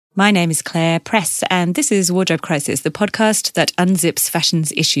My name is Claire Press, and this is Wardrobe Crisis, the podcast that unzips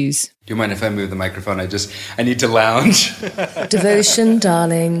fashion's issues. Do you mind if I move the microphone? I need to lounge. Devotion,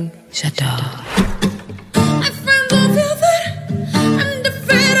 darling. J'adore.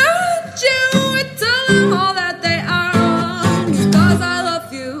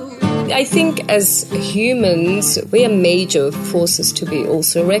 I think as humans, we are major forces to be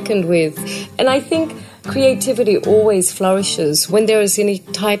also reckoned with. And I think creativity always flourishes when there is any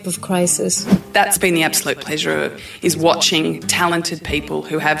type of crisis. That's been the absolute pleasure, is watching talented people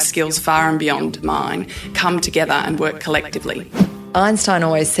who have skills far and beyond mine come together and work collectively. Einstein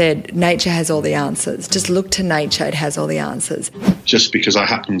always said, nature has all the answers. Just look to nature, it has all the answers. Just because I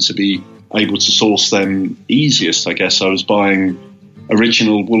happen to be able to source them easiest, I guess. I was buying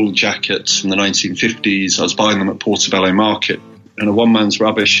original wool jackets from the 1950s. I was buying them at Portobello Market. And a one man's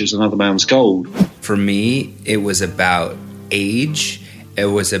rubbish is another man's gold. For me, it was about age. It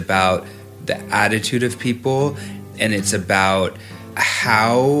was about the attitude of people. And it's about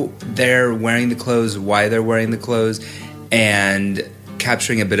how they're wearing the clothes, why they're wearing the clothes, and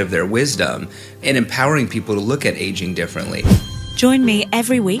capturing a bit of their wisdom and empowering people to look at aging differently. Join me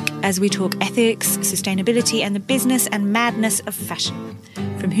every week as we talk ethics, sustainability, and the business and madness of fashion.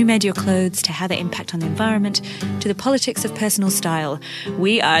 From who made your clothes to how they impact on the environment to the politics of personal style.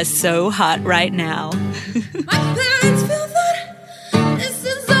 We are so hot right now. My parents feel that this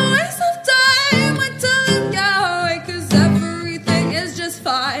is a waste of time. I tell them go away 'cause everything is just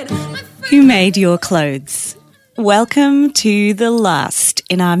fine. Who made your clothes? Welcome to the last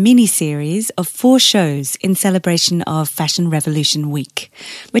in our mini-series of 4 shows in celebration of Fashion Revolution Week,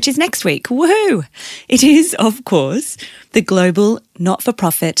 which is next week. Woohoo! It is, of course, the global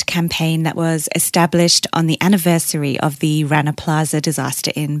not-for-profit campaign that was established on the anniversary of the Rana Plaza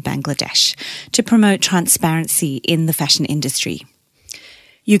disaster in Bangladesh to promote transparency in the fashion industry.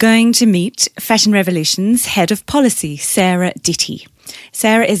 You're going to meet Fashion Revolution's head of policy, Sarah Ditti.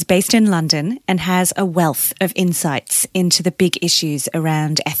 Sarah is based in London and has a wealth of insights into the big issues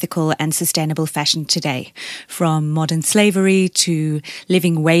around ethical and sustainable fashion today, from modern slavery to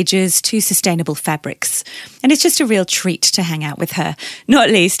living wages to sustainable fabrics. And it's just a real treat to hang out with her,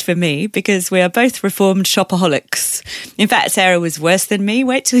 not least for me, because we are both reformed shopaholics. In fact, Sarah was worse than me.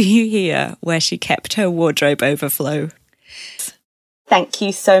 Wait till you hear where she kept her wardrobe overflow. Thank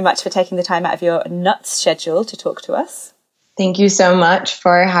you so much for taking the time out of your nuts schedule to talk to us. Thank you so much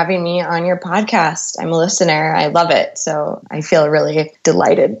for having me on your podcast. I'm a listener. I love it. So I feel really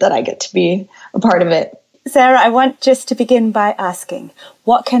delighted that I get to be a part of it. Sarah, I want just to begin by asking,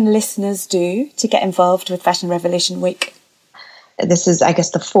 what can listeners do to get involved with Fashion Revolution Week? This is, I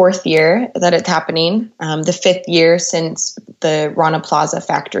guess, the 4th year that it's happening, the 5th year since the Rana Plaza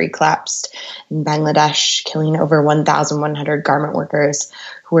factory collapsed in Bangladesh, killing over 1,100 garment workers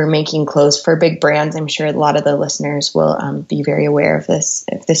who were making clothes for big brands. I'm sure a lot of the listeners will be very aware of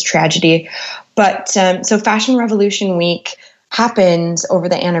this tragedy. But so Fashion Revolution Week happened over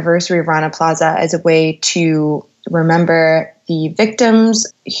the anniversary of Rana Plaza as a way to remember the victims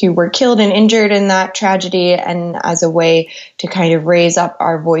who were killed and injured in that tragedy, and as a way to kind of raise up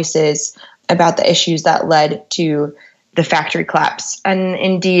our voices about the issues that led to the factory collapse and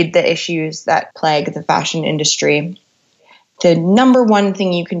indeed the issues that plague the fashion industry. The number one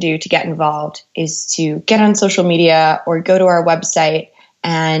thing you can do to get involved is to get on social media or go to our website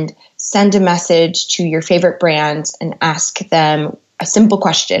and send a message to your favorite brands and ask them a simple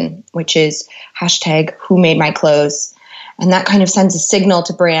question, which is #WhoMadeMyClothes. And that kind of sends a signal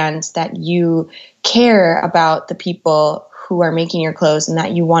to brands that you care about the people who are making your clothes and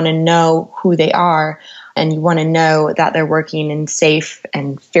that you want to know who they are and you want to know that they're working in safe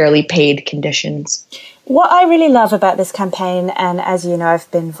and fairly paid conditions. What I really love about this campaign, and as you know, I've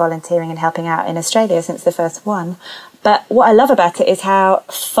been volunteering and helping out in Australia since the first one, but what I love about it is how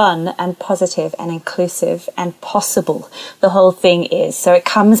fun and positive and inclusive and possible the whole thing is. So it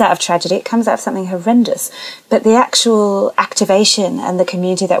comes out of tragedy, it comes out of something horrendous, but the actual activation and the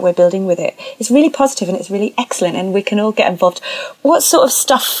community that we're building with it is really positive and it's really excellent, and we can all get involved. What sort of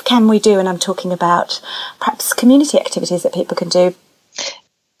stuff can we do? And I'm talking about perhaps community activities that people can do.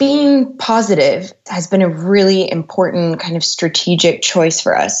 Being positive has been a really important kind of strategic choice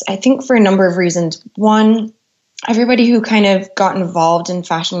for us. I think for a number of reasons. One, everybody who kind of got involved in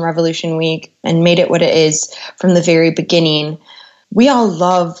Fashion Revolution Week and made it what it is from the very beginning, we all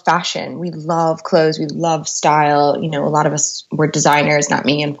love fashion. We love clothes. We love style. You know, a lot of us were designers, not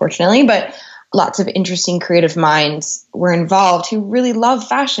me, unfortunately, but lots of interesting creative minds were involved who really love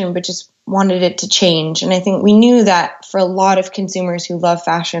fashion, but just wanted it to change. And I think we knew that for a lot of consumers who love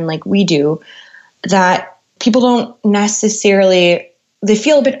fashion like we do, that people don't necessarily they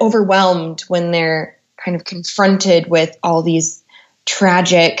feel a bit overwhelmed when they're kind of confronted with all these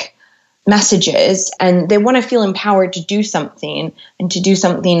tragic messages, and they want to feel empowered to do something and to do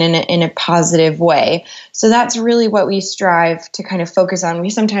something in a positive way. So that's really what we strive to kind of focus on.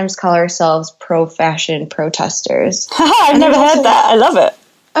 We sometimes call ourselves pro-fashion protesters. I've never heard that. I love it.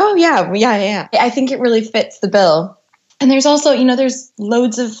 Oh, yeah. I think it really fits the bill. And there's also, there's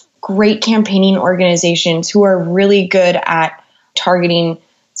loads of great campaigning organizations who are really good at targeting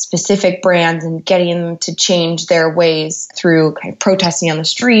specific brands and getting them to change their ways through kind of protesting on the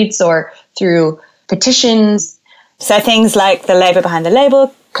streets or through petitions. So things like the Labour Behind the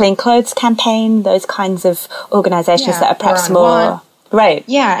Label, Clean Clothes campaign, those kinds of organizations that are perhaps more... Right.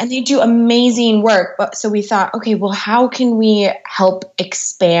 Yeah, and they do amazing work. So we thought, okay, well, how can we help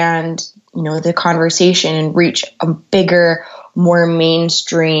expand, the conversation and reach a bigger, more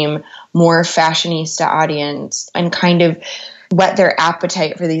mainstream, more fashionista audience and kind of whet their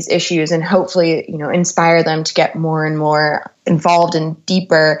appetite for these issues and hopefully, inspire them to get more and more involved and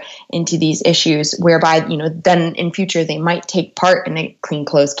deeper into these issues, whereby, then in future they might take part in a Clean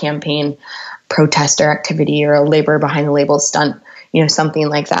Clothes campaign, protest or activity, or a Labour Behind the Label stunt, something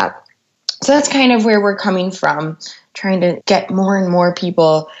like that. So that's kind of where we're coming from, trying to get more and more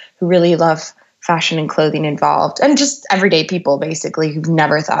people who really love fashion and clothing involved, and just everyday people basically who've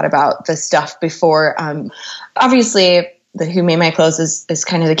never thought about this stuff before. Obviously, the Who Made My Clothes is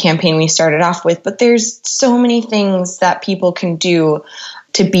kind of the campaign we started off with, but there's so many things that people can do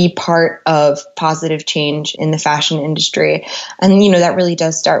to be part of positive change in the fashion industry. And, that really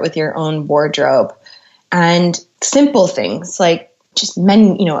does start with your own wardrobe. And simple things like just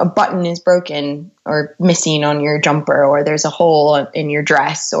a button is broken or missing on your jumper, or there's a hole in your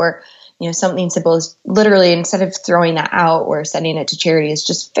dress, or, something simple is literally, instead of throwing that out or sending it to charity, is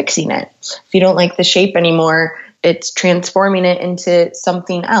just fixing it. If you don't like the shape anymore, it's transforming it into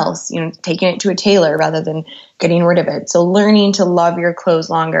something else, taking it to a tailor rather than getting rid of it. So learning to love your clothes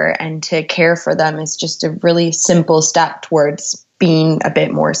longer and to care for them is just a really simple step towards being a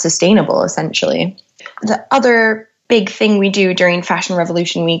bit more sustainable, essentially. The other big thing we do during Fashion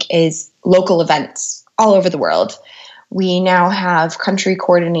Revolution Week is local events all over the world. We now have country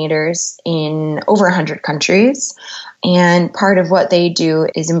coordinators in over 100 countries. And part of what they do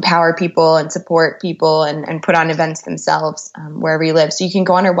is empower people and support people and put on events themselves wherever you live. So you can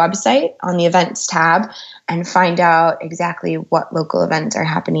go on our website on the events tab and find out exactly what local events are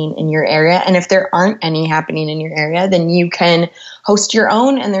happening in your area. And if there aren't any happening in your area, then you can host your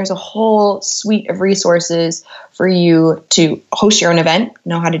own. And there's a whole suite of resources for you to host your own event,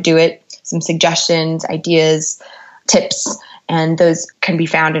 know how to do it, some suggestions, ideas, tips, and those can be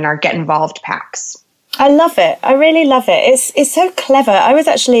found in our Get Involved packs. I love it. I really love it. It's so clever. I was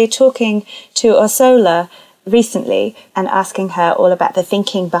actually talking to Ursula recently and asking her all about the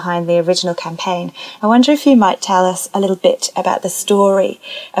thinking behind the original campaign. I wonder if you might tell us a little bit about the story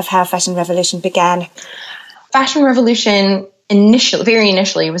of how Fashion Revolution began. Fashion Revolution very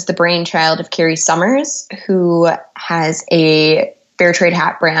initially was the brainchild of Carrie Summers, who has a fair trade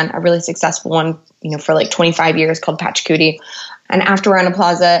hat brand, a really successful one, for like 25 years, called Patch Cootie. And after Rana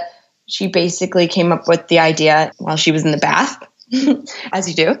Plaza, she basically came up with the idea while she was in the bath, as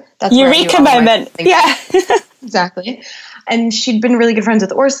you do. That's Eureka moment. Yeah. Exactly. And she'd been really good friends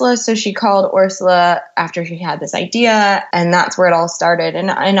with Ursula, so she called Ursula after she had this idea, and that's where it all started.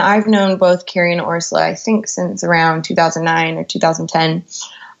 And I've known both Carrie and Ursula, I think, since around 2009 or 2010.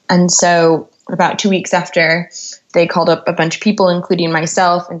 And so about 2 weeks after, they called up a bunch of people, including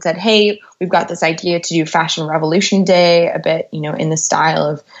myself, and said, hey, we've got this idea to do Fashion Revolution Day, a bit, in the style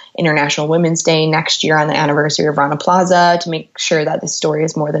of International Women's Day next year on the anniversary of Rana Plaza, to make sure that this story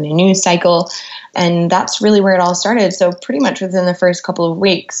is more than a news cycle. And that's really where it all started. So pretty much within the first couple of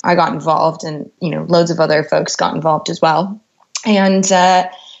weeks, I got involved, and, loads of other folks got involved as well. And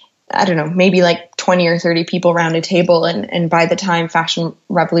I don't know, maybe like 20 or 30 people around a table. And by the time Fashion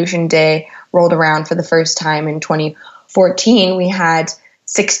Revolution Day rolled around for the first time in 2014, we had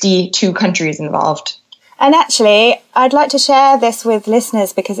 62 countries involved. And actually, I'd like to share this with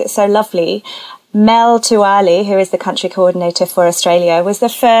listeners because it's so lovely. Mel Tuali, who is the country coordinator for Australia, was the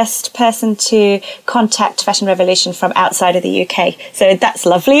first person to contact Fashion Revolution from outside of the UK. So that's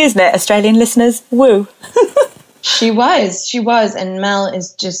lovely, isn't it, Australian listeners? Woo! She was. And Mel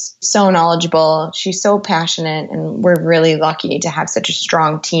is just so knowledgeable. She's so passionate, and we're really lucky to have such a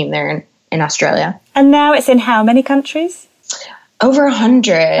strong team there in Australia. And now it's in how many countries? Over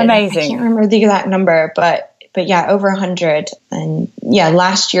 100. Amazing. I can't remember the exact number, but But yeah, over 100. And yeah,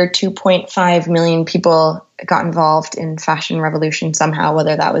 last year, 2.5 million people got involved in Fashion Revolution somehow,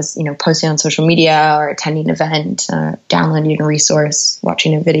 whether that was, posting on social media or attending an event, downloading a resource,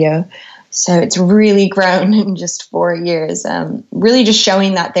 watching a video. So it's really grown in just 4 years, really just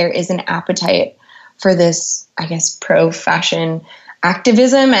showing that there is an appetite for this, I guess, pro-fashion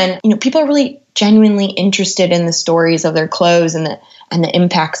activism. And, people are really genuinely interested in the stories of their clothes and the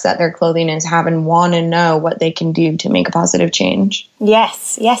impacts that their clothing is having, and want to know what they can do to make a positive change.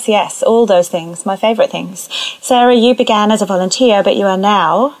 Yes. All those things, my favourite things. Sarah, you began as a volunteer, but you are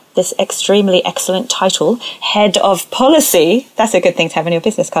now this extremely excellent title, Head of Policy. That's a good thing to have on your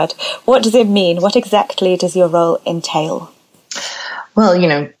business card. What does it mean? What exactly does your role entail? Well,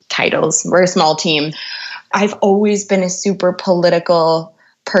 titles. We're a small team. I've always been a super political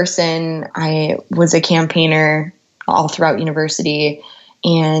person. I was a campaigner all throughout university,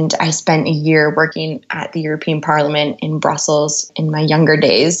 and I spent a year working at the European Parliament in Brussels in my younger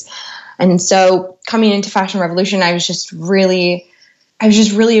days. And so coming into Fashion Revolution, I was just really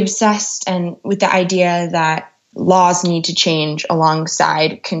obsessed and with the idea that laws need to change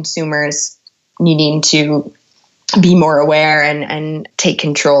alongside consumers needing to be more aware and take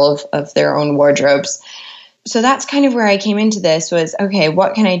control of their own wardrobes. So that's kind of where I came into this was, okay,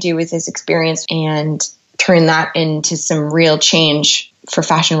 what can I do with this experience and turn that into some real change for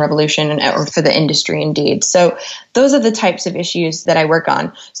Fashion Revolution or for the industry indeed. So those are the types of issues that I work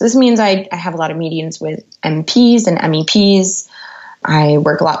on. So this means I have a lot of meetings with MPs and MEPs. I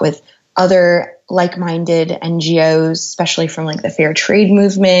work a lot with other like-minded NGOs, especially from like the fair trade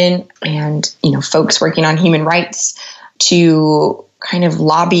movement and, folks working on human rights to kind of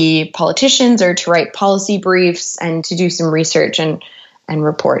lobby politicians or to write policy briefs and to do some research and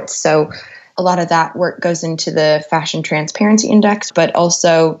reports. So a lot of that work goes into the Fashion Transparency Index, but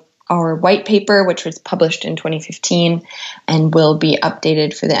also our white paper, which was published in 2015 and will be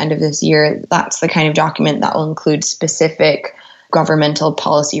updated for the end of this year. That's the kind of document that will include specific governmental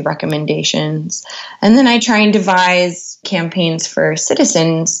policy recommendations. And then I try and devise campaigns for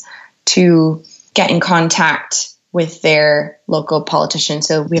citizens to get in contact with their local politicians.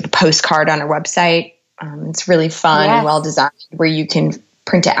 So we have a postcard on our website. It's really fun and well designed, where you can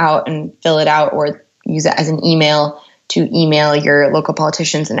print it out and fill it out or use it as an email to email your local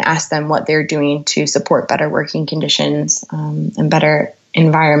politicians and ask them what they're doing to support better working conditions and better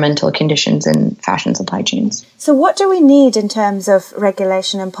environmental conditions in fashion supply chains. So what do we need in terms of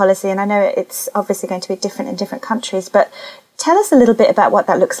regulation and policy? And I know it's obviously going to be different in different countries, but tell us a little bit about what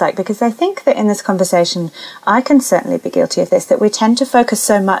that looks like, because I think that in this conversation, I can certainly be guilty of this, that we tend to focus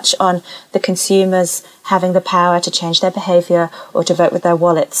so much on the consumers having the power to change their behaviour or to vote with their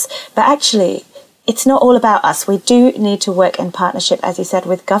wallets. But actually, it's not all about us. We do need to work in partnership, as you said,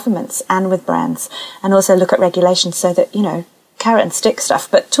 with governments and with brands, and also look at regulations so that, carrot and stick stuff.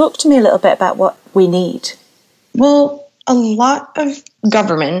 But talk to me a little bit about what we need. Well, a lot of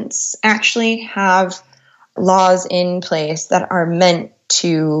governments actually have laws in place that are meant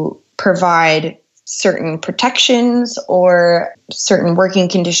to provide certain protections or certain working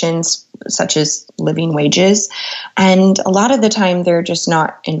conditions, such as living wages. And a lot of the time, they're just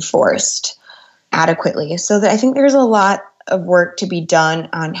not enforced adequately. So I think there's a lot of work to be done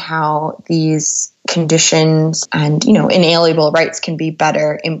on how these conditions and, inalienable rights can be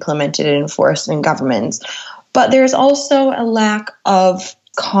better implemented and enforced in governments. But there's also a lack of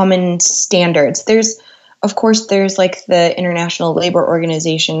common standards. There's like the International Labor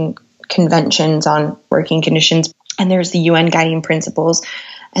Organization conventions on working conditions, and there's the UN guiding principles,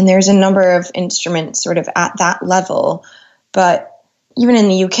 and there's a number of instruments sort of at that level. But even in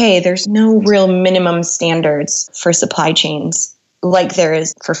the UK, there's no real minimum standards for supply chains like there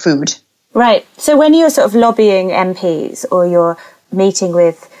is for food. Right. So when you're sort of lobbying MPs or you're meeting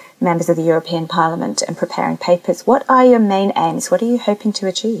with members of the European Parliament and preparing papers, what are your main aims? What are you hoping to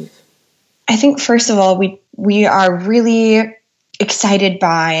achieve? I think, first of all, we are really excited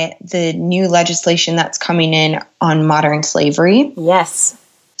by the new legislation that's coming in on modern slavery. Yes.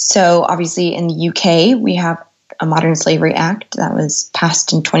 So obviously in the UK, we have a Modern Slavery Act that was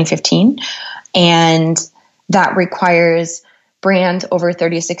passed in 2015, and that requires brands over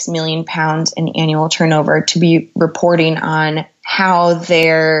 £36 million in annual turnover to be reporting on how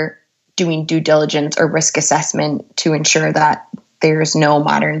they're doing due diligence or risk assessment to ensure that there's no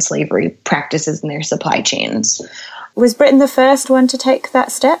modern slavery practices in their supply chains. Was Britain the first one to take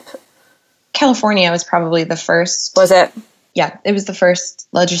that step? California was probably the first. Was it? Yeah, it was the first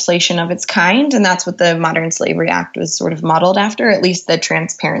legislation of its kind, and that's what the Modern Slavery Act was sort of modeled after, at least the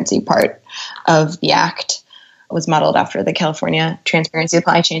transparency part of the act. was modeled after the California Transparency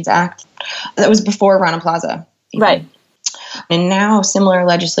Supply Chains Act. That was before Rana Plaza. Even. Right. And now similar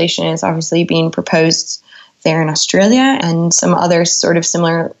legislation is obviously being proposed there in Australia, and some other sort of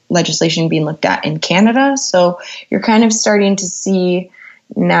similar legislation being looked at in Canada. So you're kind of starting to see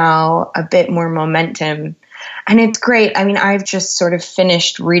now a bit more momentum. And it's great. I mean, I've just sort of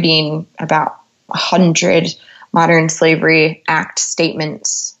finished reading about 100 Modern Slavery Act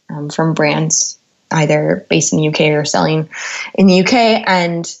statements from brands, either based in the UK or selling in the UK.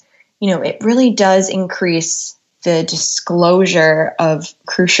 And, it really does increase the disclosure of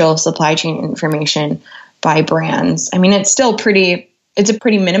crucial supply chain information by brands. I mean, it's a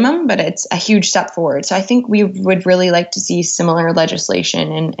pretty minimum, but it's a huge step forward. So I think we would really like to see similar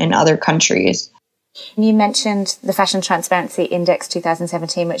legislation in other countries. You mentioned the Fashion Transparency Index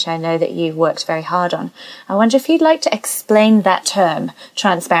 2017, which I know that you've worked very hard on. I wonder if you'd like to explain that term,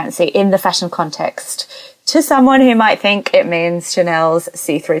 transparency, in the fashion context to someone who might think it means Chanel's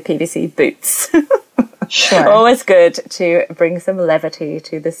see-through PVC boots. Sure. Always good to bring some levity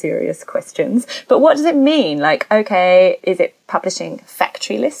to the serious questions. But what does it mean? Like, okay, is it publishing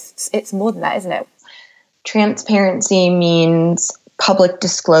factory lists? It's more than that, isn't it? Transparency means public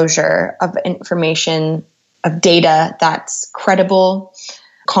disclosure of information, of data that's credible,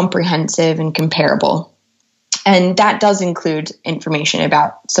 comprehensive, and comparable. And that does include information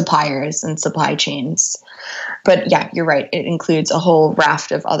about suppliers and supply chains. But yeah, you're right. It includes a whole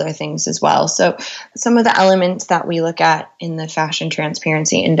raft of other things as well. So some of the elements that we look at in the Fashion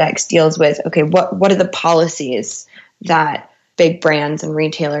Transparency Index deals with, okay, what are the policies that big brands and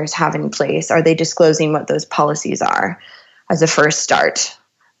retailers have in place? Are they disclosing what those policies are as a first start?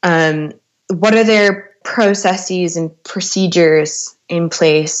 What are their processes and procedures in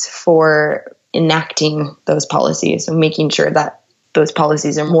place for enacting those policies and making sure that those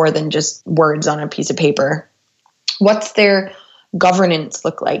policies are more than just words on a piece of paper? What's their governance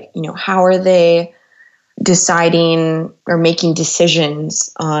look like? How are they deciding or making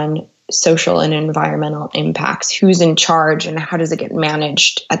decisions on social and environmental impacts? Who's in charge and how does it get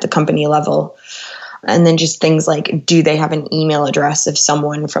managed at the company level? And then just things like, do they have an email address of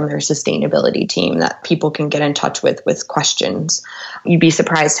someone from their sustainability team that people can get in touch with questions? You'd be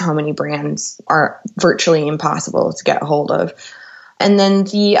surprised how many brands are virtually impossible to get a hold of. And then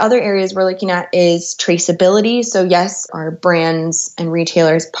the other areas we're looking at is traceability. So yes, are brands and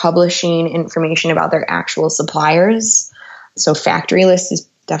retailers publishing information about their actual suppliers? So factory list is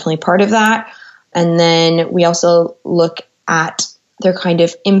definitely part of that. And then we also look at their kind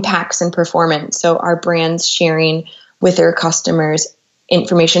of impacts and performance. So are brands sharing with their customers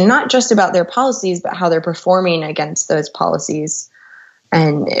information, not just about their policies, but how they're performing against those policies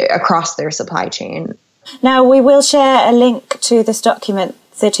and across their supply chain. Now, we will share a link to this document,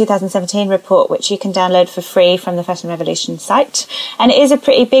 the 2017 report, which you can download for free from the Fashion Revolution site. And it is a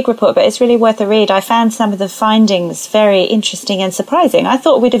pretty big report, but it's really worth a read. I found some of the findings very interesting and surprising. I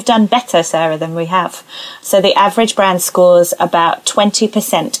thought we'd have done better, Sarah, than we have. So the average brand scores about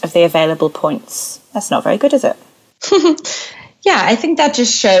 20% of the available points. That's not very good, is it? Yeah, I think that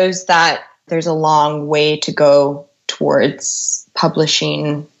just shows that there's a long way to go towards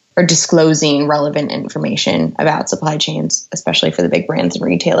publishing or disclosing relevant information about supply chains, especially for the big brands and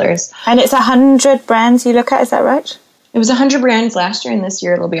retailers. And it's 100 brands you look at, is that right? It was 100 brands last year, and this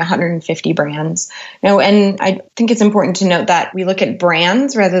year it'll be 150 brands. And I think it's important to note that we look at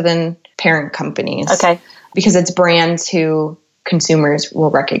brands rather than parent companies. Okay. Because it's brands who consumers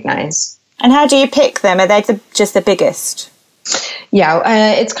will recognize. And how do you pick them? Are they just the biggest?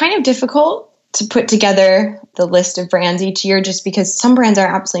 Yeah, it's kind of difficult to put together the list of brands each year just because some brands are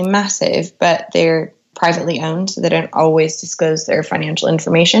absolutely massive, but they're privately owned, so they don't always disclose their financial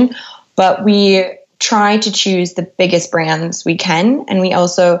information. But we try to choose the biggest brands we can, and we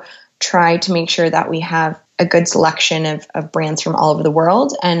also try to make sure that we have a good selection of brands from all over the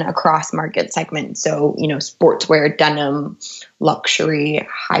world and across market segments. So, sportswear, denim, luxury,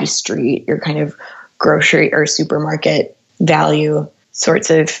 high street, your kind of grocery or supermarket value sorts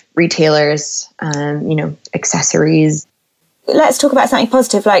of retailers, accessories. Let's talk about something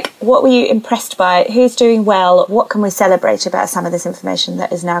positive, like what were you impressed by? Who's doing well? What can we celebrate about some of this information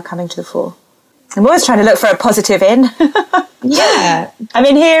that is now coming to the fore? I'm always trying to look for a positive in. Yeah. I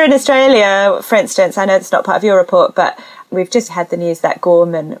mean, here in Australia, for instance, I know it's not part of your report, but we've just had the news that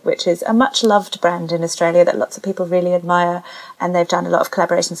Gorman, which is a much loved brand in Australia that lots of people really admire, and they've done a lot of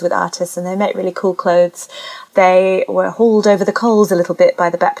collaborations with artists and they make really cool clothes. They were hauled over the coals a little bit by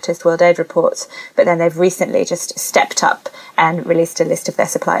the Baptist World Aid Report, but then they've recently just stepped up and released a list of their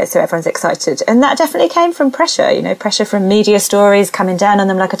suppliers, so everyone's excited. And that definitely came from pressure, pressure from media stories coming down on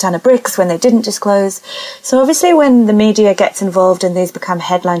them like a ton of bricks when they didn't disclose. So obviously when the media gets involved and these become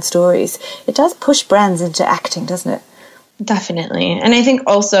headline stories, it does push brands into acting, doesn't it? Definitely. And I think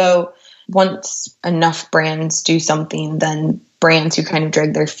also once enough brands do something, then brands who kind of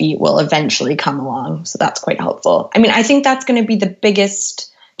drag their feet will eventually come along. So that's quite helpful. I mean, I think that's going to be the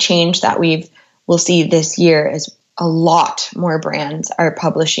biggest change that we'll see this year is a lot more brands are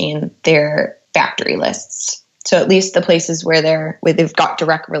publishing their factory lists. So at least the places where they've got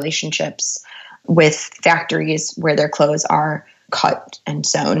direct relationships with factories where their clothes are cut and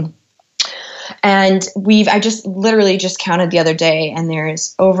sewn. And I just literally just counted the other day, and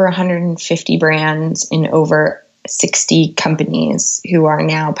there's over 150 brands in over 60 companies who are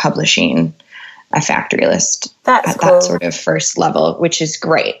now publishing a factory list at cool. That sort of first level, which is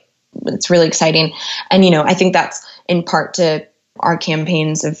great. It's really exciting. And, I think that's in part to our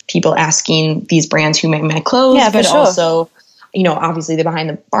campaigns of people asking these brands who make my clothes, but also, obviously the Behind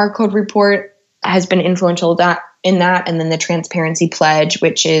the Barcode report has been influential in that. And then the Transparency Pledge,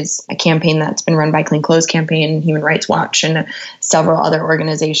 which is a campaign that's been run by Clean Clothes Campaign, Human Rights Watch, and several other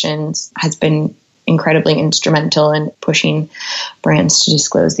organizations, has been incredibly instrumental in pushing brands to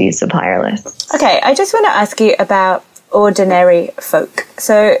disclose these supplier lists. Okay, I just want to ask you about ordinary folk.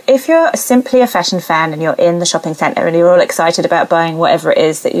 So if you're simply a fashion fan and you're in the shopping centre and you're all excited about buying whatever it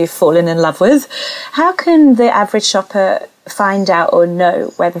is that you've fallen in love with, how can the average shopper find out or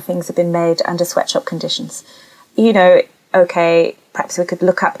know whether things have been made under sweatshop conditions? Okay, perhaps we could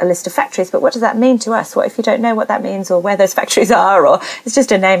look up a list of factories, but what does that mean to us? What if you don't know what that means or where those factories are? Or it's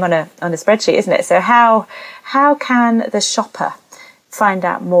just a name on a spreadsheet, isn't it? So how can the shopper find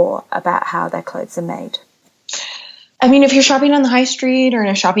out more about how their clothes are made? I mean, if you're shopping on the high street or in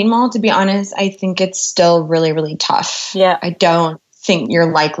a shopping mall, to be honest, I think it's still really, really tough. Yeah. I don't think you're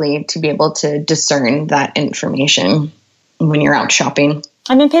likely to be able to discern that information when you're out shopping.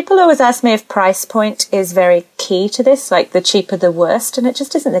 I mean, people always ask me if price point is very key to this, like the cheaper the worst, and it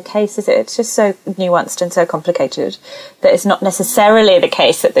just isn't the case, is it? It's just so nuanced and so complicated that it's not necessarily the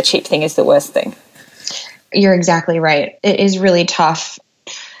case that the cheap thing is the worst thing. You're exactly right. It is really tough.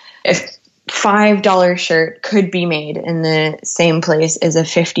 If $5 shirt could be made in the same place as a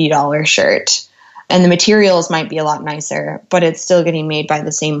 $50 shirt, and the materials might be a lot nicer, but it's still getting made by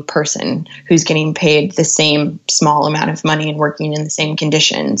the same person who's getting paid the same small amount of money and working in the same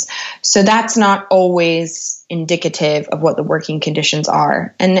conditions. So that's not always indicative of what the working conditions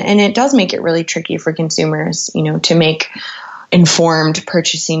are. And it does make it really tricky for consumers, to make informed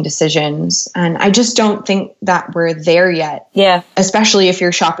purchasing decisions. And I just don't think that we're there yet. Yeah. Especially if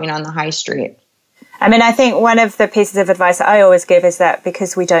you're shopping on the high street. I mean, I think one of the pieces of advice that I always give is that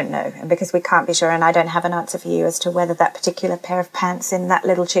because we don't know and because we can't be sure, and I don't have an answer for you as to whether that particular pair of pants in that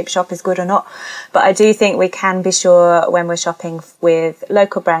little cheap shop is good or not, but I do think we can be sure when we're shopping with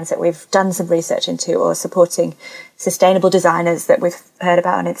local brands that we've done some research into, or supporting sustainable designers that we've heard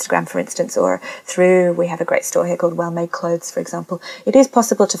about on Instagram, for instance, or we have a great store here called Well Made Clothes, for example. It is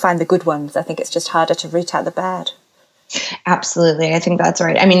possible to find the good ones. I think it's just harder to root out the bad. Absolutely. I think that's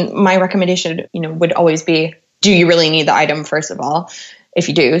right. I mean, my recommendation, would always be, do you really need the item, first of all? If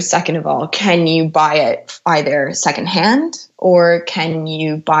you do, second of all, can you buy it either secondhand or can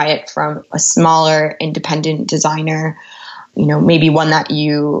you buy it from a smaller independent designer, maybe one that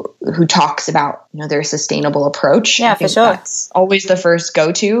who talks about, their sustainable approach. Yeah, for sure. That's always the first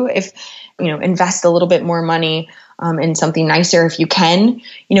go-to. If, invest a little bit more money in something nicer if you can.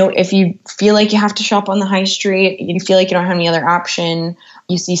 If you feel like you have to shop on the high street, you feel like you don't have any other option,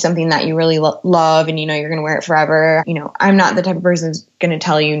 you see something that you really love and you're going to wear it forever. I'm not the type of person who's going to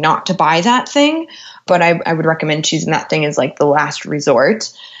tell you not to buy that thing, but I would recommend choosing that thing as like the last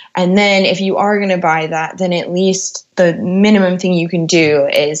resort. And then if you are going to buy that, then at least the minimum thing you can do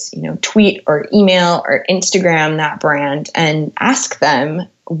is, tweet or email or Instagram that brand and ask them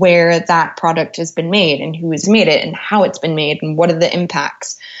where that product has been made and who has made it and how it's been made and what are the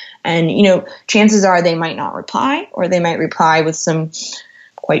impacts. And, chances are they might not reply, or they might reply with some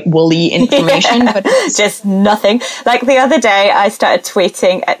quite woolly information, but just nothing. Like the other day, I started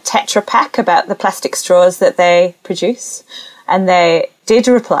tweeting at Tetra Pak about the plastic straws that they produce. And they did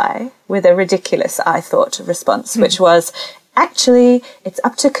reply with a ridiculous, I thought, response, which was, Actually, it's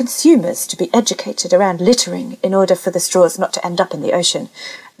up to consumers to be educated around littering in order for the straws not to end up in the ocean.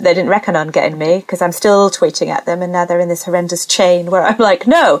 They didn't reckon on getting me because I'm still tweeting at them, and now they're in this horrendous chain where I'm like,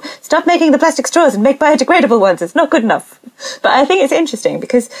 no, stop making the plastic straws and make biodegradable ones. It's not good enough. But I think it's interesting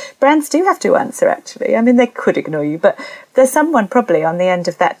because brands do have to answer, actually. I mean, they could ignore you, but there's someone probably on the end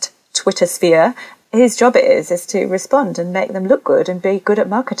of that Twitter sphere whose job it is to respond and make them look good and be good at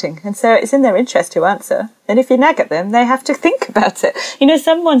marketing. And so it's in their interest to answer. And if you nag at them, they have to think about it. You know,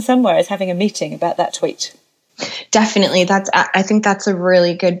 someone somewhere is having a meeting about that tweet. Definitely. I think that's a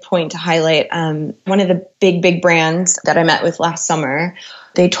really good point to highlight. One of the big brands that I met with last summer,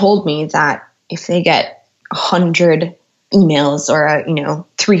 they told me that if they get 100 emails or,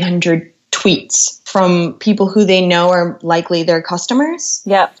 300 tweets from people who they know are likely their customers,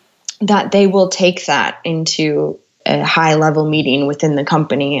 that they will take that into a high level meeting within the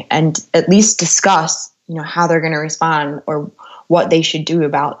company and at least discuss, how they're going to respond or what they should do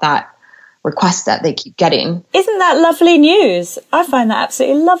about that request that they keep getting. Isn't that lovely news? I find that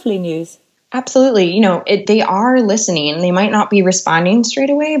absolutely lovely news. Absolutely. They are listening. They might not be responding straight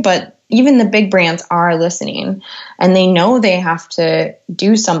away, but even the big brands are listening, and they know they have to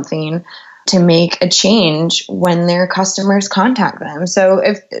do something to make a change when their customers contact them. So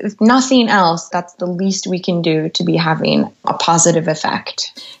if nothing else, that's the least we can do to be having a positive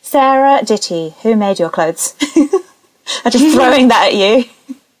effect. Sarah Ditty, who made your clothes? I'm just throwing that at you.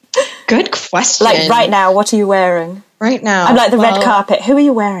 Good question. Like right now, what are you wearing? Right now. I'm like the red carpet. Who are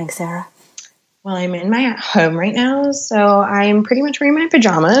you wearing, Sarah? Well, I'm in my home right now, so I'm pretty much wearing my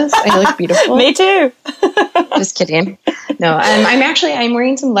pajamas. I look beautiful. Me too. Just kidding. No, I'm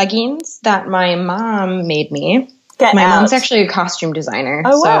wearing some leggings that my mom made me. Mom's actually a costume designer.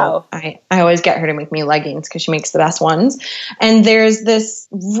 Oh, wow. So I always get her to make me leggings because she makes the best ones. And there's this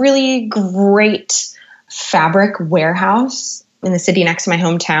really great fabric warehouse in the city next to my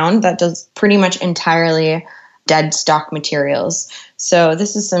hometown that does pretty much entirely dead stock materials. So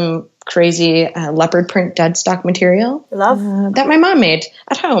this is some crazy leopard print dead stock material that my mom made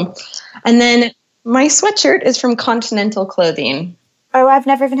at home. And then my sweatshirt is from Continental Clothing. Oh, I've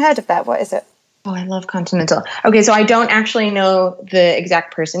never even heard of that. What is it? Oh, I love Continental. Okay, so I don't actually know the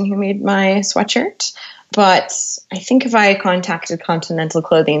exact person who made my sweatshirt, but I think if I contacted Continental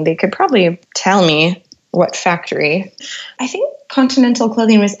Clothing, they could probably tell me what factory. I think Continental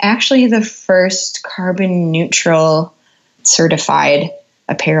Clothing was actually the first carbon neutral certified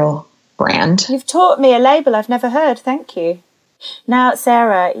apparel brand. You've taught me a label I've never heard. Thank you. Now,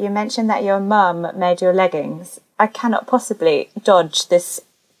 Sarah, you mentioned that your mum made your leggings. I cannot possibly dodge this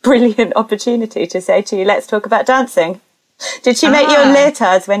brilliant opportunity to say to you, let's talk about dancing. Did she make your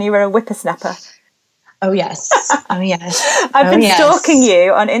leotards when you were a whippersnapper? Oh, yes. Oh, yes. I've been stalking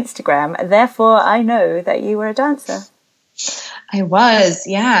you on Instagram, therefore I know that you were a dancer. I was,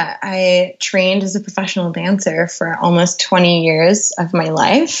 yeah. I trained as a professional dancer for almost 20 years of my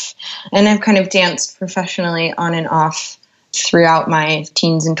life, and I've kind of danced professionally on and off throughout my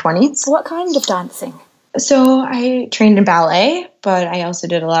teens and 20s. What kind of dancing? So I trained in ballet, but I also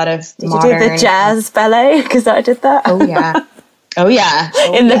did a lot of modern... Did you do the jazz ballet? Because I did that. Oh, yeah. Oh, yeah.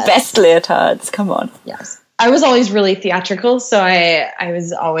 In the best leotards. Come on. Yes. I was always really theatrical, so I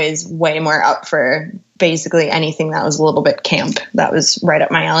was always way more up for basically anything that was a little bit camp. That was right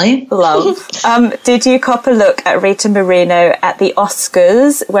up my alley. Love. Did you cop a look at Rita Moreno at the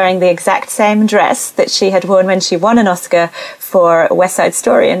Oscars wearing the exact same dress that she had worn when she won an Oscar for West Side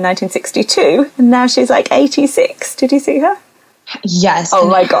Story in 1962? And now she's like 86. Did you see her? Yes. Oh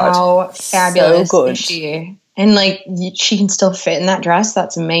my God. How fabulous so good. is she? And like she can still fit in that dress.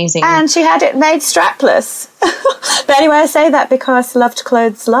 That's amazing. And she had it made strapless. But anyway, I say that because loved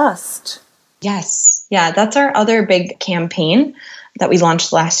clothes last. Yes. Yeah, that's our other big campaign that we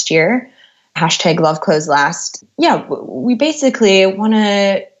launched last year. #LoveClothesLast. Yeah, we basically want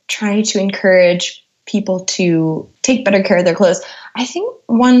to try to encourage people to take better care of their clothes. I think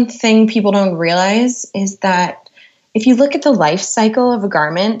one thing people don't realize is that if you look at the life cycle of a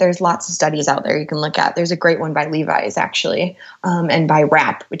garment, there's lots of studies out there you can look at. There's a great one by Levi's, actually, and by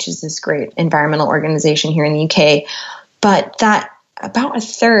WRAP, which is this great environmental organization here in the UK. But that about a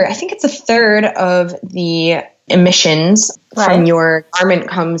third, I think it's a third of the emissions from your garment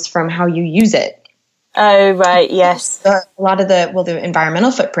comes from how you use it. Oh, right, yes. A lot of the environmental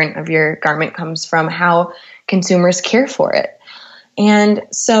footprint of your garment comes from how consumers care for it. And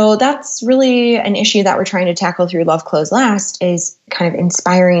so that's really an issue that we're trying to tackle through Love Clothes Last, is kind of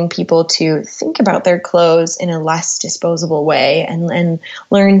inspiring people to think about their clothes in a less disposable way and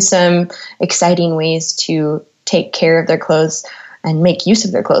learn some exciting ways to take care of their clothes and make use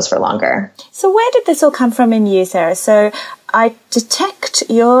of their clothes for longer. So where did this all come from in you, Sarah? So I detect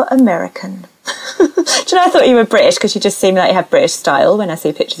you're American. Do you know, I thought you were British because you just seem like you have British style when I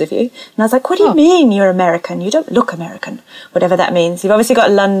see pictures of you. And I was like, what do you mean you're American? You don't look American, whatever that means. You've obviously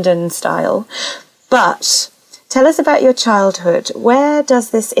got London style. But tell us about your childhood. Where does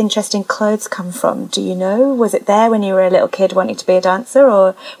this interest in clothes come from? Do you know? Was it there when you were a little kid wanting to be a dancer,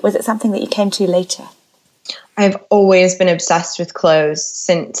 or was it something that you came to later? I've always been obsessed with clothes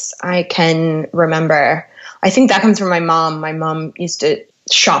since I can remember. I think that comes from my mom. My mom used to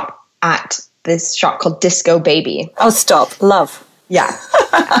shop at this shop called Disco Baby. Oh, stop. Love. Yeah.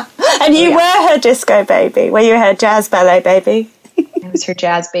 And you were her disco baby. Were you her jazz ballet baby? I was her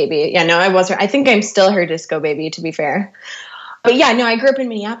jazz baby. Yeah, no, I was her. I think I'm still her disco baby, to be fair. But yeah, no, I grew up in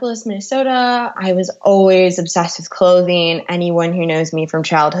Minneapolis, Minnesota. I was always obsessed with clothing. Anyone who knows me from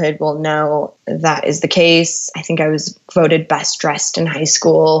childhood will know that is the case. I think I was voted best dressed in high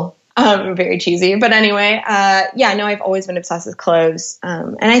school. Very cheesy. But anyway, yeah, no, I've always been obsessed with clothes.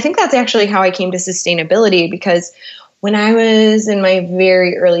 And I think that's actually how I came to sustainability, because when I was in my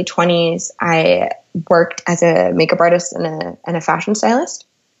very early 20s, I worked as a makeup artist and a fashion stylist.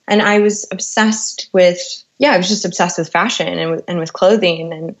 And I was obsessed with, I was just obsessed with fashion and with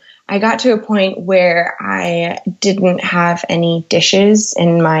clothing. And I got to a point where I didn't have any dishes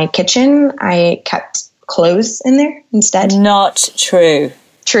in my kitchen. I kept clothes in there instead. Not true.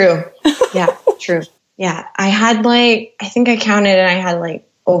 True. Yeah, true. Yeah. I had I think I counted and I had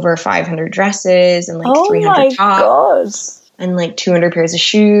over 500 dresses and 300 tops and 200 pairs of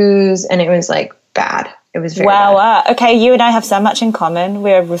shoes. And it was bad. It was very bad. Wow. Okay, you and I have so much in common.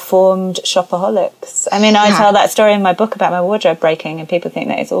 We're reformed shopaholics. I mean, I tell that story in my book about my wardrobe breaking and people think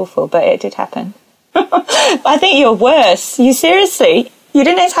that it's awful, but it did happen. I think you're worse. You seriously, you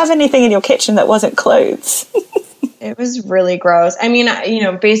didn't have anything in your kitchen that wasn't clothes. It was really gross. I mean,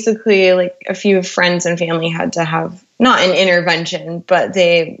 basically a few friends and family had to have not an intervention, but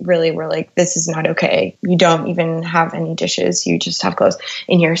they really were like, this is not okay. You don't even have any dishes. You just have clothes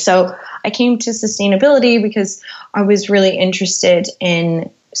in here. So I came to sustainability because I was really interested in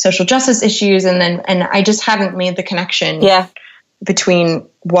social justice issues. And I just hadn't made the connection between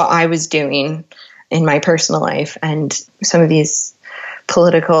what I was doing in my personal life and some of these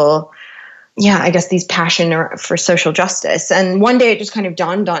political, I guess these passion for social justice. And one day it just kind of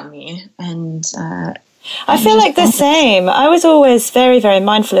dawned on me. And I feel like the same. I was always very, very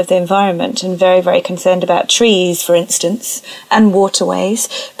mindful of the environment and very, very concerned about trees, for instance, and waterways.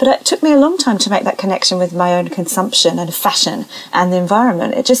 But it took me a long time to make that connection with my own consumption and fashion and the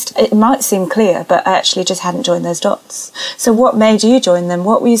environment. It might seem clear, but I actually just hadn't joined those dots. So what made you join them?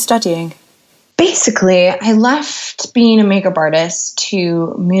 What were you studying? Basically, I left being a makeup artist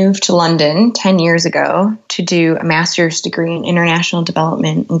to move to London 10 years ago to do a master's degree in international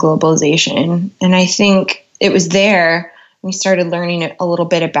development and globalization. And I think it was there we started learning a little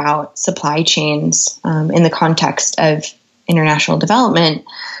bit about supply chains in the context of international development.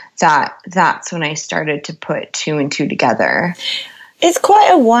 That's when I started to put two and two together. It's quite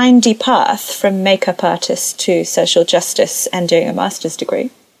a windy path from makeup artist to social justice and doing a master's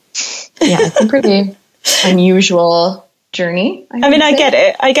degree. Yeah, it's a pretty unusual journey. I get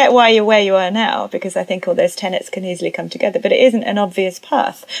it. I get why you're where you are now, because I think all those tenets can easily come together, but it isn't an obvious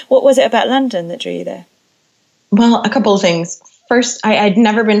path. What was it about London that drew you there? Well, a couple of things. First, I'd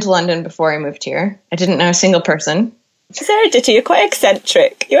never been to London before I moved here. I didn't know a single person. Sarah Ditty, you're quite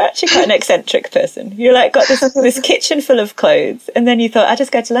eccentric. You're actually quite an eccentric person. You're got this kitchen full of clothes, and then you thought, I'll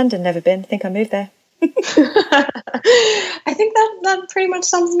just go to London, never been, think I'll move there. I think that pretty much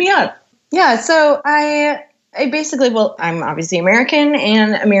sums me up. Yeah, so I basically, I'm obviously American,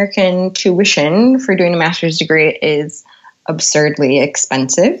 and American tuition for doing a master's degree is absurdly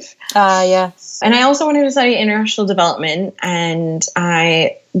expensive. Yeah. And I also wanted to study international development, and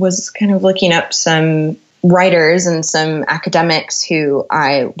I was kind of looking up some writers and some academics who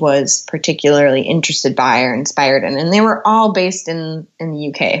I was particularly interested by or inspired in, and they were all based in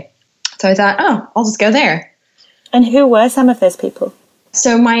the UK. So I thought, I'll just go there. And who were some of those people?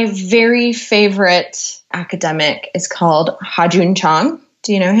 So my very favorite academic is called Ha-Joon Chang.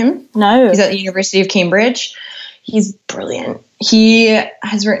 Do you know him? No. He's at the University of Cambridge. He's brilliant. He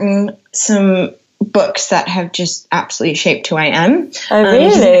has written some books that have just absolutely shaped who I am. Oh, really?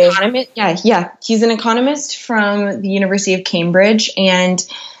 He's an economist. Yeah. He's an economist from the University of Cambridge, and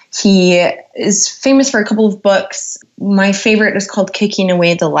he is famous for a couple of books. My favorite is called Kicking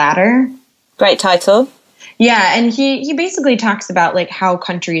Away the Ladder. Great title. Yeah, and he basically talks about how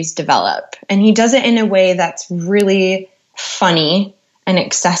countries develop, and he does it in a way that's really funny and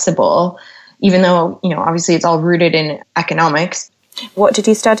accessible, even though, obviously it's all rooted in economics. What did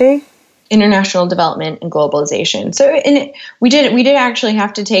you study? international development and globalization. So we did actually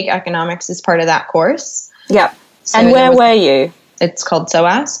have to take economics as part of that course. Yeah. So and where were you? It's called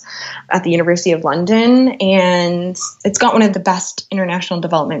SOAS at the University of London, and it's got one of the best international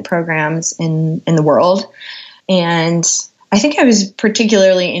development programs in the world. And I think I was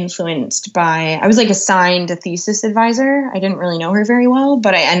particularly influenced by, I was like assigned a thesis advisor. I didn't really know her very well,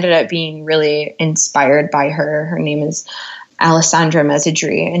 but I ended up being really inspired by her. Her name is Alessandra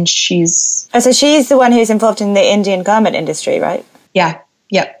Mezzadri, and she's... Oh, so she's the one who's involved in the Indian garment industry, right? Yeah,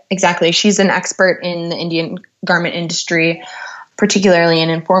 exactly. She's an expert in the Indian garment industry, particularly in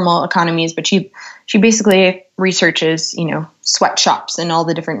informal economies, but she basically researches, sweatshops and all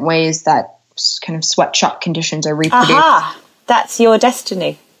the different ways that kind of sweatshop conditions are reproduced. Aha! That's your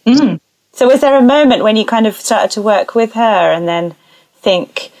destiny. Mm-hmm. So was there a moment when you kind of started to work with her and then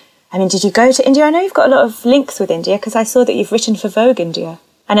think, did you go to India? I know you've got a lot of links with India because I saw that you've written for Vogue India.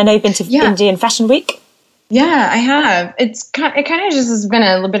 And I know you've been to Indian Fashion Week. Yeah, I have. It kind of just has been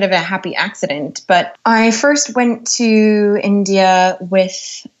a little bit of a happy accident. But I first went to India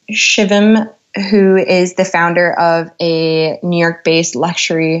with Shivam, who is the founder of a New York-based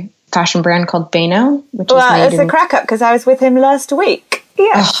luxury fashion brand called Beno. It's a crack up because I was with him last week.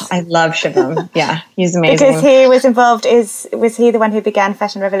 Yes. Oh, I love Shivam. Yeah, he's amazing. Because he was involved, was he the one who began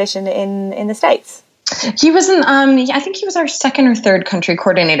Fashion Revolution in the States? He wasn't. I think he was our second or third country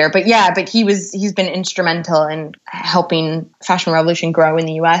coordinator. But he's been instrumental in helping Fashion Revolution grow in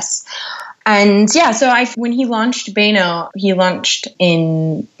the U.S. And so when he launched Beno, he launched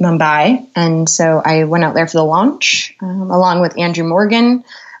in Mumbai, and so I went out there for the launch along with Andrew Morgan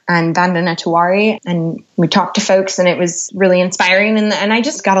and Vandana Tiwari, and we talked to folks, and it was really inspiring. And I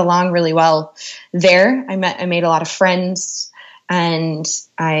just got along really well there. I made a lot of friends. And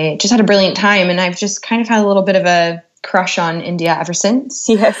I just had a brilliant time, and I've just kind of had a little bit of a crush on India ever since.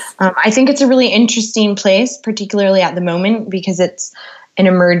 Yes. I think it's a really interesting place, particularly at the moment, because it's an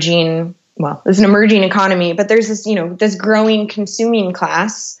emerging economy, but there's this, this growing consuming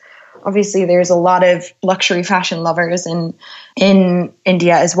class. Obviously, there's a lot of luxury fashion lovers in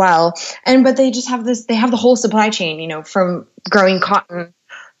India as well. But they just have they have the whole supply chain, from growing cotton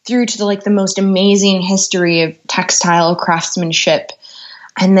through to the most amazing history of textile craftsmanship,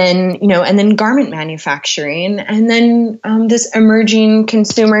 and then garment manufacturing, and then this emerging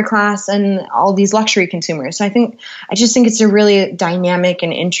consumer class and all these luxury consumers. So I just think it's a really dynamic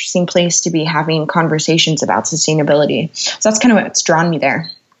and interesting place to be having conversations about sustainability. So that's kind of what's drawn me there.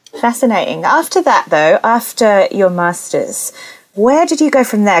 Fascinating. After that, though, after your master's, where did you go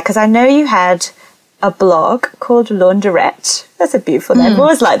from there? Because I know you had a blog called Launderette. That's a beautiful name. I've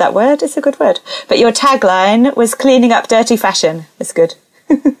always liked that word. It's a good word. But your tagline was cleaning up dirty fashion. It's good.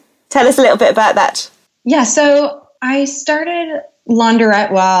 Tell us a little bit about that. Yeah, so I started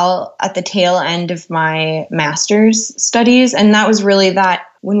Launderette while at the tail end of my master's studies. And that was really that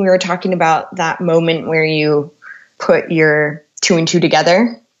when we were talking about that moment where you put your two and two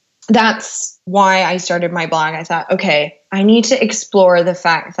together. That's why I started my blog. I thought, okay, I need to explore the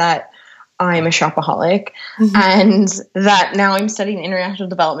fact that I'm a shopaholic, and that now I'm studying international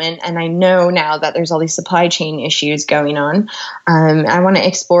development, and I know now that there's all these supply chain issues going on. I want to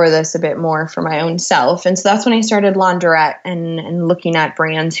explore this a bit more for my own self. And so that's when I started Launderette and looking at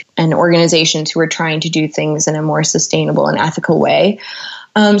brands and organizations who are trying to do things in a more sustainable and ethical way.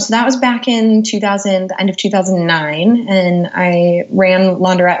 So that was back in end of 2009, and I ran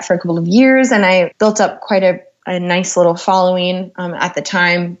Launderette for a couple of years, and I built up quite a nice little following. At the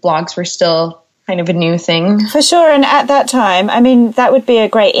time, blogs were still kind of a new thing. For sure. And at that time, that would be a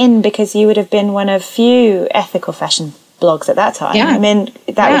great in because you would have been one of few ethical fashion blogs at that time. Yeah.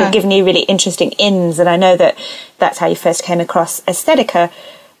 That would have given you really interesting ins. And I know that that's how you first came across Aesthetica.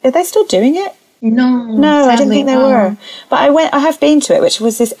 Are they still doing it? No, I didn't think they were. But I have been to it, which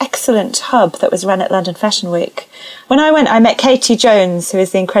was this excellent hub that was run at London Fashion Week. When I went, I met Katie Jones, who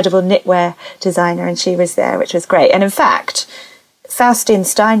is the incredible knitwear designer, and she was there, which was great. And in fact, Faustine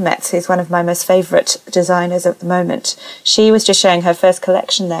Steinmetz, who's one of my most favourite designers at the moment, she was just showing her first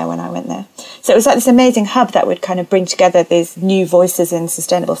collection there when I went there. So it was like this amazing hub that would kind of bring together these new voices in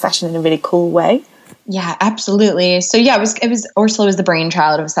sustainable fashion in a really cool way. Yeah, absolutely. So it was Ursula was the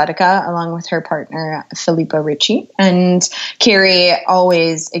brainchild of Aesthetica along with her partner Filippo Ricci, and Carrie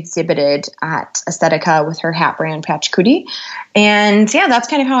always exhibited at Aesthetica with her hat brand Patchkudi, and that's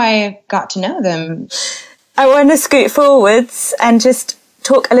kind of how I got to know them. I want to scoot forwards and just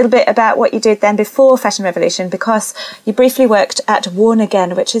talk a little bit about what you did then before Fashion Revolution, because you briefly worked at Worn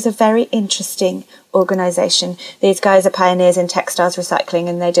Again, which is a very interesting organisation. These guys are pioneers in textiles recycling,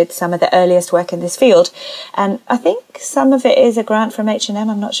 and they did some of the earliest work in this field. And I think some of it is a grant from H&M.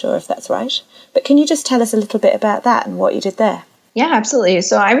 I'm not sure if that's right. But can you just tell us a little bit about that and what you did there? Yeah, absolutely.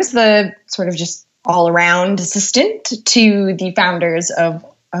 So I was the sort of just all-around assistant to the founders of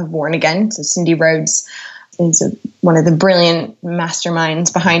Worn Again. So Cindy Rhodes is one of the brilliant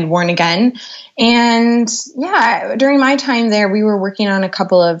masterminds behind Worn Again. And yeah, during my time there, we were working on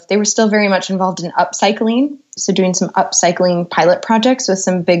they were still very much involved in upcycling. So doing some upcycling pilot projects with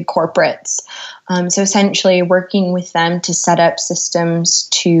some big corporates. So essentially working with them to set up systems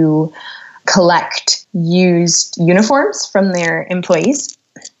to collect used uniforms from their employees.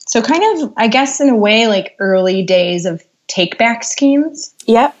 So kind of, I guess in a way, like early days of take-back schemes.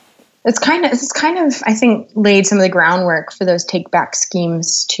 Yep. It's kind of, I think, laid some of the groundwork for those take-back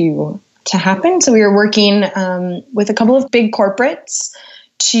schemes to happen. So we were working with a couple of big corporates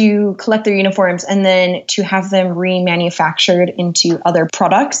to collect their uniforms and then to have them remanufactured into other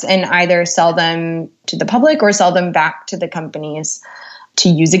products and either sell them to the public or sell them back to the companies to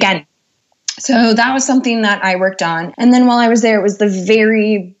use again. So that was something that I worked on. And then while I was there, it was the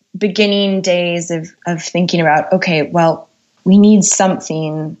very beginning days of thinking about, okay, well, we need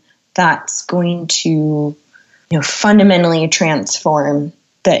something that's going to, fundamentally transform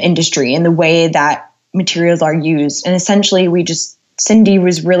the industry and the way that materials are used. And essentially Cindy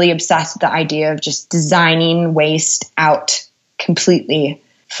was really obsessed with the idea of just designing waste out completely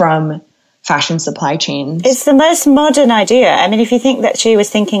from fashion supply chains. It's the most modern idea. I mean, if you think that she was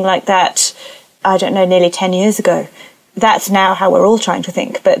thinking like that, I don't know, nearly 10 years ago, that's now how we're all trying to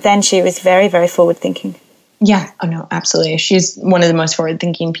think. But then she was very, very forward thinking. Yeah. Oh, no, absolutely. She's one of the most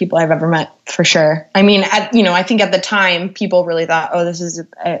forward-thinking people I've ever met, for sure. I mean, I think at the time, people really thought, oh, this is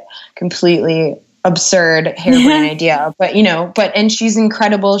a completely absurd, harebrained idea. But, and she's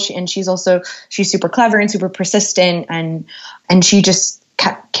incredible. She's super clever and super persistent. And she just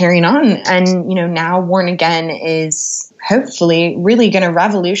kept carrying on. And, now Worn Again is hopefully really going to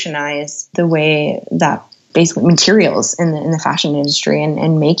revolutionize the way that basically materials in the fashion industry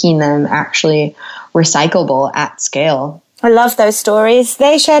and making them actually recyclable at scale. I love those stories.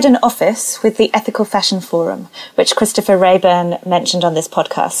 They shared an office with the Ethical Fashion Forum, which Christopher Rayburn mentioned on this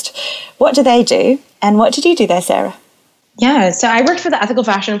podcast. What do they do? And what did you do there, Sarah? Yeah, so I worked for the Ethical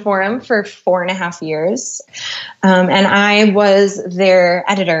Fashion Forum for 4.5 years, and I was their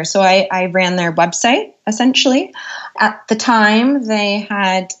editor. So I ran their website, essentially. At the time, they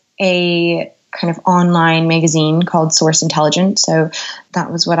had a kind of online magazine called Source Intelligence. So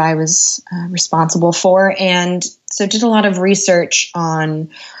that was what I was responsible for. And so did a lot of research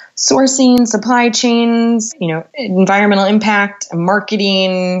on sourcing, supply chains, environmental impact,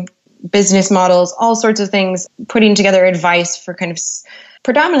 marketing, business models, all sorts of things, putting together advice for kind of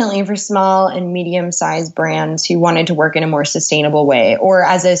predominantly for small and medium-sized brands who wanted to work in a more sustainable way, or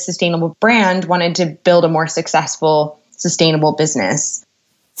as a sustainable brand wanted to build a more successful, sustainable business.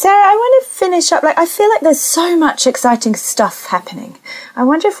 Sarah, I want to finish up. I feel like there's so much exciting stuff happening. I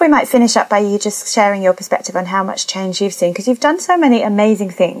wonder if we might finish up by you just sharing your perspective on how much change you've seen, because you've done so many amazing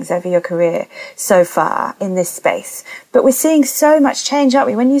things over your career so far in this space. But we're seeing so much change, aren't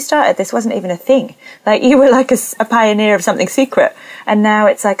we? When you started, this wasn't even a thing. You were like a pioneer of something secret. And now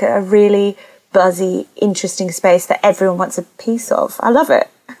it's like a really buzzy, interesting space that everyone wants a piece of. I love it.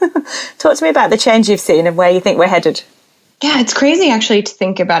 Talk to me about the change you've seen and where you think we're headed. Yeah, it's crazy actually to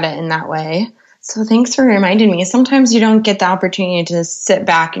think about it in that way. So thanks for reminding me. Sometimes you don't get the opportunity to sit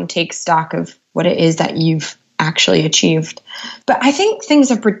back and take stock of what it is that you've actually achieved. But I think things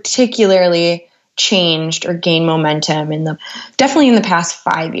have particularly changed or gained momentum definitely in the past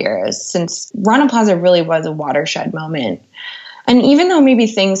 5 years, since Rana Plaza really was a watershed moment. And even though maybe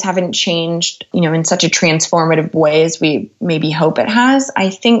things haven't changed, in such a transformative way as we maybe hope it has,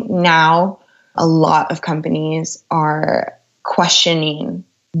 I think now a lot of companies are questioning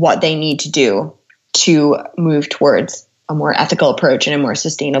what they need to do to move towards a more ethical approach and a more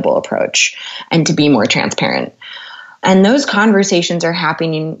sustainable approach and to be more transparent. And those conversations are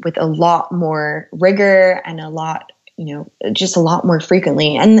happening with a lot more rigor and just a lot more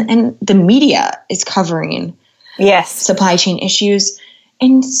frequently. And the media is covering supply chain issues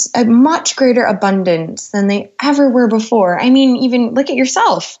in a much greater abundance than they ever were before. I mean, even look at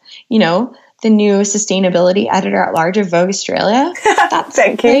yourself, the new sustainability editor-at-large of Vogue Australia. That's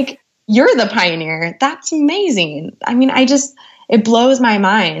Thank you. You're the pioneer. That's amazing. I mean, it blows my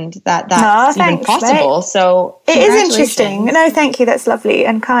mind that's even possible. Mate. So it is interesting. No, thank you. That's lovely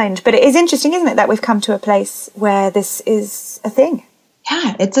and kind. But it is interesting, isn't it, that we've come to a place where this is a thing?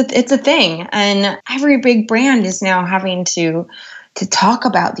 Yeah, it's a thing. And every big brand is now having to to talk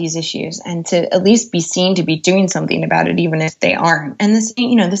about these issues and to at least be seen to be doing something about it, even if they aren't. And this,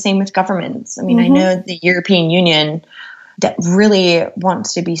 the same with governments. I mean, I know the European Union that really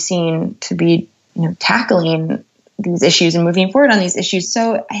wants to be seen to be, tackling these issues and moving forward on these issues.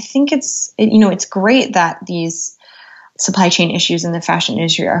 So I think it's great that these supply chain issues in the fashion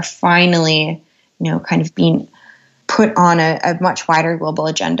industry are finally, kind of being put on a much wider global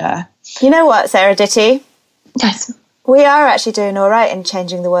agenda. You know what, Sarah Ditty? Yes. We are actually doing all right in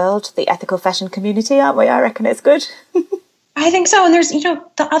changing the world, the ethical fashion community, aren't we? I reckon it's good. I think so. And there's, the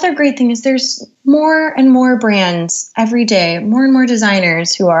other great thing is there's more and more brands every day, more and more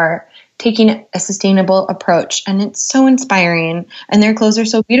designers who are taking a sustainable approach. And it's so inspiring. And their clothes are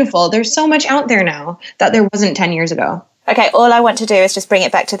so beautiful. There's so much out there now that there wasn't 10 years ago. Okay, all I want to do is just bring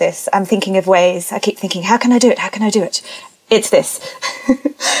it back to this. I'm thinking of ways. I keep thinking, how can I do it? How can I do it? It's this.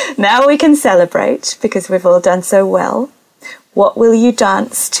 Now we can celebrate because we've all done so well. What will you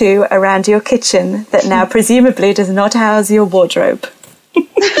dance to around your kitchen that now presumably does not house your wardrobe?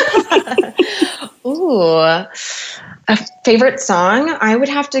 Ooh, a favorite song? I would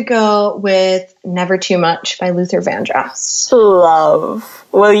have to go with Never Too Much by Luther Vandross. Love.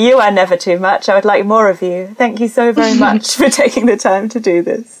 Well, you are never too much. I would like more of you. Thank you so very much for taking the time to do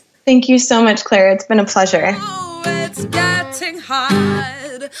this. Thank you so much, Claire. It's been a pleasure. Oh, it's getting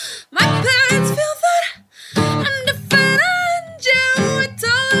hard. My parents feel that I'm defending you. I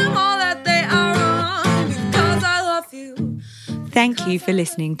tell them all that they are wrong because I love you. Thank you for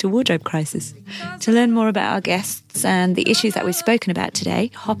listening to Wardrobe Crisis. To learn more about our guests and the issues that we've spoken about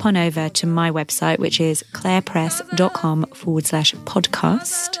today, hop on over to my website, which is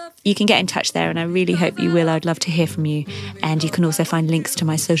clairepress.com/podcast. You can get in touch there, and I really hope you will. I'd love to hear from you. And you can also find links to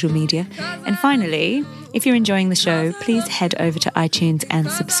my social media. And finally, if you're enjoying the show, please head over to iTunes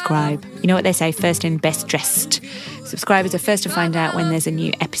and subscribe. You know what they say, first in, best dressed. Subscribers are first to find out when there's a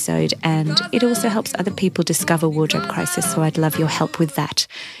new episode, and it also helps other people discover Wardrobe Crisis, so I'd love your help with that.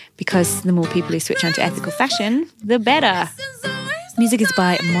 Because the more people who switch on to ethical fashion, the better. Music is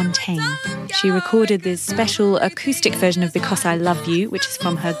by Montaigne. She recorded this special acoustic version of Because I Love You, which is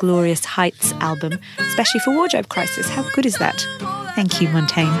from her Glorious Heights album, especially for Wardrobe Crisis. How good is that? Thank you,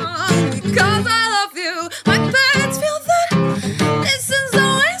 Montaigne. Because I love you.